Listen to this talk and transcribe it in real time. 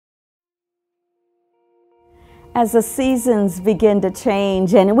As the seasons begin to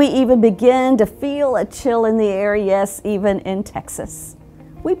change and we even begin to feel a chill in the air, yes, even in Texas,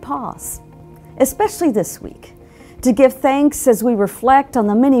 we pause, especially this week, to give thanks as we reflect on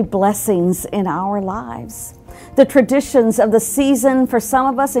the many blessings in our lives. The traditions of the season for some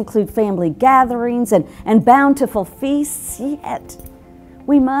of us include family gatherings and bountiful feasts, yet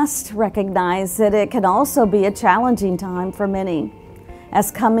we must recognize that it can also be a challenging time for many, as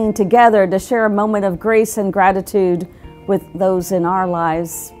coming together to share a moment of grace and gratitude with those in our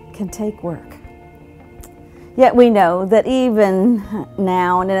lives can take work. Yet we know that even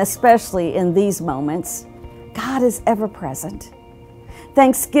now, and especially in these moments, God is ever present.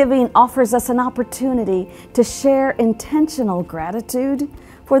 Thanksgiving offers us an opportunity to share intentional gratitude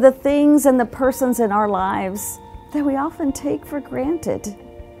for the things and the persons in our lives that we often take for granted.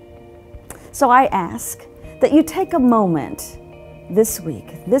 So I ask that you take a moment this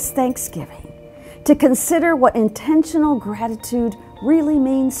week, this Thanksgiving, to consider what intentional gratitude really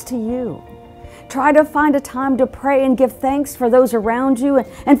means to you. Try to find a time to pray and give thanks for those around you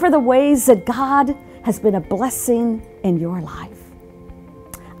and for the ways that God has been a blessing in your life.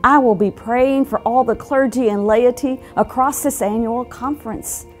 I will be praying for all the clergy and laity across this annual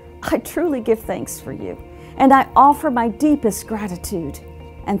conference. I truly give thanks for you, and I offer my deepest gratitude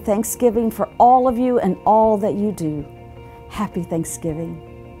and thanksgiving for all of you and all that you do. Happy Thanksgiving.